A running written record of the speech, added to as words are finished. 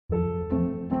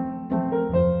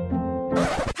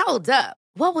Hold up.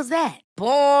 What was that?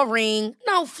 Boring.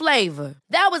 No flavor.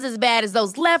 That was as bad as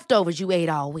those leftovers you ate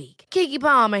all week. Keke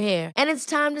Palmer here, and it's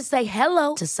time to say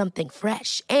hello to something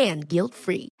fresh and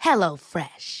guilt-free. Hello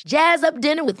Fresh. Jazz up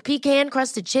dinner with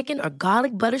pecan-crusted chicken or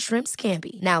garlic butter shrimp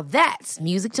scampi. Now that's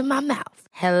music to my mouth.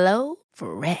 Hello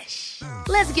Fresh.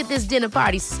 Let's get this dinner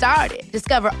party started.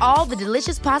 Discover all the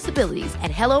delicious possibilities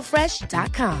at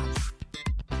hellofresh.com.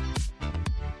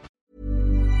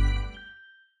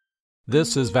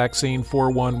 This is Vaccine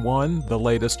 411, the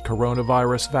latest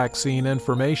coronavirus vaccine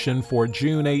information for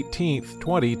June 18,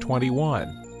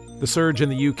 2021. The surge in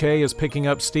the UK is picking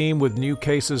up steam with new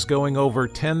cases going over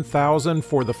 10,000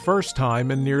 for the first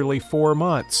time in nearly 4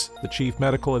 months. The chief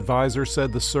medical advisor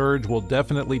said the surge will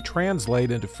definitely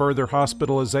translate into further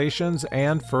hospitalizations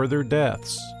and further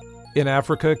deaths. In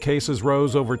Africa, cases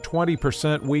rose over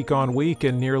 20% week on week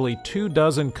in nearly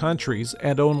 24 countries,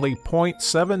 and only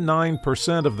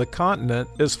 0.79% of the continent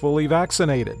is fully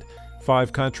vaccinated.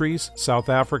 5 countries, South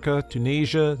Africa,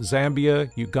 Tunisia, Zambia,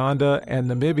 Uganda,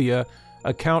 and Namibia,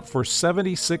 account for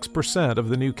 76% of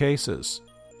the new cases.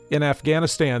 In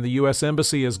Afghanistan, the U.S.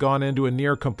 Embassy has gone into a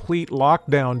near-complete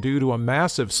lockdown due to a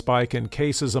massive spike in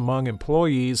cases among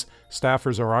employees.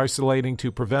 Staffers are isolating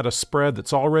to prevent a spread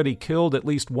that's already killed at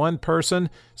least one person,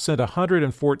 sent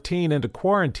 114 into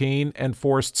quarantine, and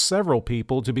forced several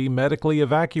people to be medically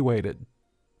evacuated.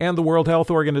 And the World Health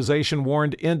Organization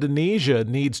warned Indonesia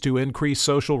needs to increase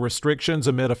social restrictions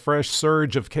amid a fresh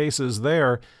surge of cases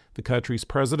there. The country's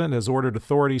president has ordered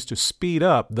authorities to speed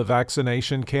up the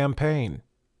vaccination campaign.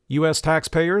 U.S.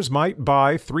 taxpayers might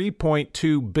buy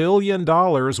 $3.2 billion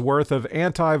worth of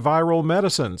antiviral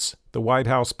medicines. The White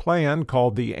House plan,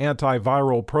 called the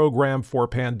Antiviral Program for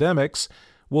Pandemics,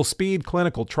 will speed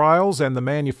clinical trials and the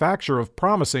manufacture of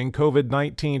promising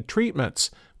COVID-19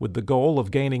 treatments, with the goal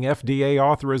of gaining FDA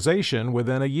authorization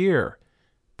within a year.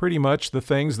 Pretty much the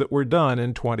things that were done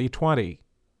in 2020.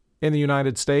 In the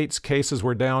United States, cases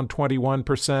were down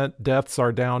 21%, deaths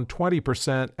are down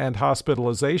 20%, and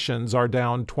hospitalizations are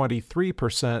down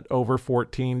 23% over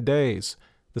 14 days.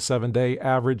 The 7-day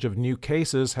average of new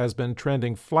cases has been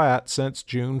trending flat since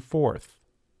June 4th.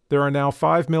 There are now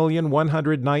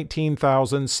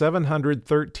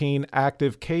 5,119,713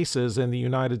 active cases in the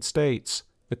United States.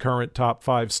 The current top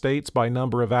 5 states by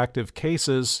number of active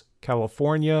cases: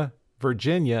 California,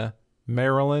 Virginia,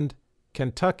 Maryland,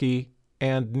 Kentucky,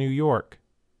 and New York.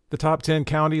 The top 10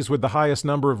 counties with the highest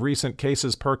number of recent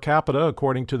cases per capita,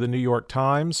 according to the New York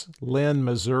Times: Lynn,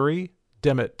 Missouri;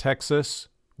 Dimmitt, Texas;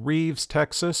 Reeves,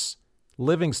 Texas;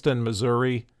 Livingston,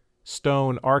 Missouri;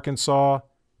 Stone, Arkansas;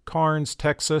 Karnes,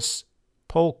 Texas;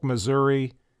 Polk,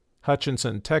 Missouri;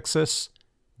 Hutchinson, Texas;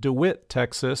 DeWitt,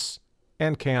 Texas;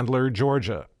 and Candler,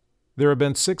 Georgia. There have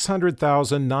been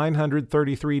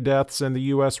 600,933 deaths in the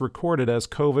U.S. recorded as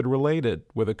COVID-related,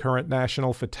 with a current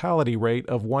national fatality rate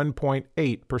of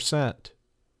 1.8%.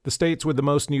 The states with the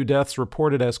most new deaths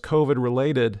reported as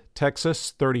COVID-related: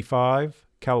 Texas, 35,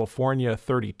 California,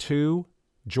 32,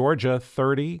 Georgia,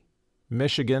 30,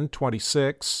 Michigan,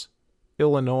 26,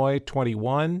 Illinois,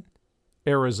 21,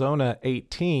 Arizona,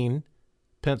 18,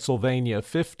 Pennsylvania,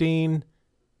 15,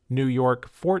 New York,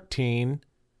 14,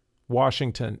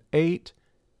 Washington, 8,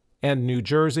 and New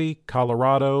Jersey,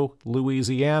 Colorado,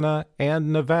 Louisiana,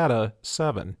 and Nevada,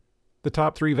 7. The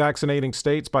top 3 vaccinating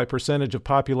states by percentage of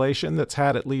population that's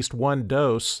had at least one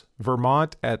dose: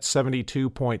 Vermont at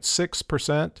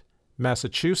 72.6%,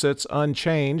 Massachusetts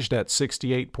unchanged at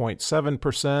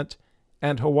 68.7%,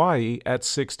 and Hawaii at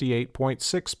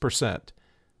 68.6%.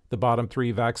 The bottom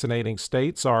 3 vaccinating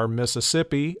states are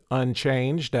Mississippi,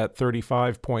 unchanged at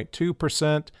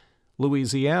 35.2%,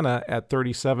 Louisiana at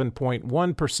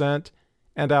 37.1%,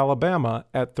 and Alabama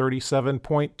at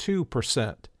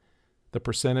 37.2%. The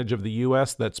percentage of the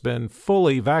U.S. that's been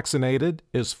fully vaccinated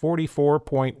is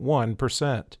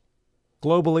 44.1%.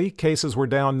 Globally, cases were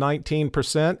down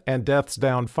 19% and deaths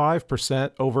down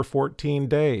 5% over 14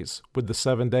 days, with the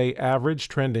 7-day average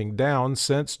trending down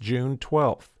since June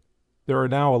 12th. There are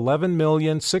now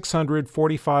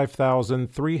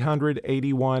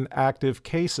 11,645,381 active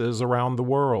cases around the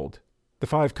world. The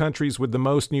 5 countries with the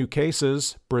most new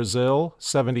cases: Brazil,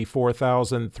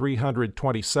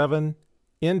 74,327,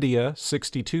 India,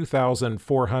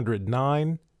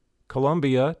 62,409,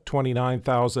 Colombia,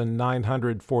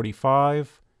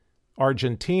 29,945,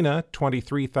 Argentina,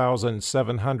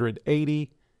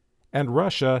 23,780, and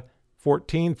Russia,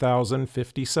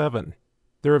 14,057.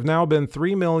 There have now been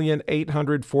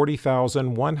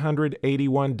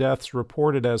 3,840,181 deaths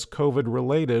reported as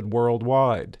COVID-related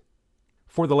worldwide.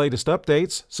 For the latest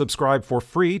updates, subscribe for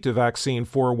free to Vaccine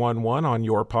 411 on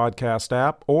your podcast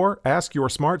app or ask your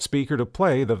smart speaker to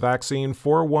play the Vaccine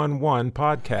 411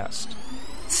 podcast.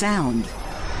 Sound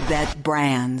that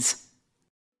brands.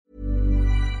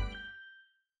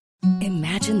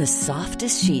 Imagine the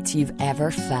softest sheets you've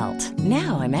ever felt.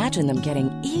 Now imagine them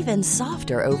getting even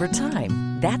softer over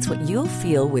time. That's what you'll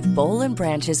feel with Boll &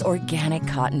 Branch's organic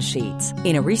cotton sheets.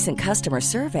 In a recent customer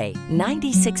survey,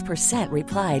 96%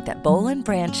 replied that Boll &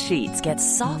 Branch sheets get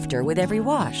softer with every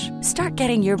wash. Start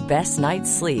getting your best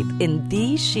night's sleep in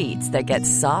these sheets that get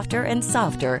softer and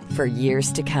softer for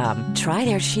years to come. Try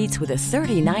their sheets with a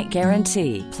 30-night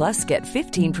guarantee. Plus, get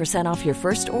 15% off your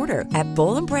first order at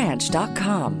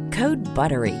bollandbranch.com. Code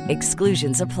BUTTERY.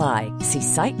 Exclusions apply. See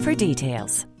site for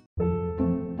details.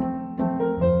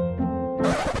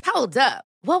 Hold up.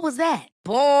 What was that?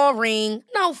 Boring.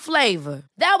 No flavor.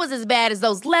 That was as bad as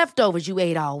those leftovers you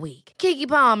ate all week. Keke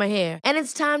Palmer here, and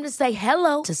it's time to say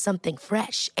hello to something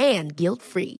fresh and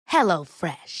guilt-free. Hello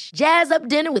Fresh. Jazz up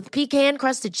dinner with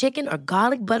pecan-crusted chicken or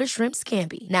garlic butter shrimp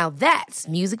scampi. Now that's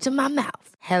music to my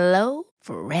mouth. Hello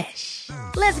Fresh.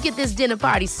 Let's get this dinner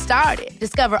party started.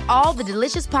 Discover all the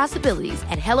delicious possibilities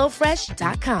at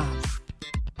HelloFresh.com.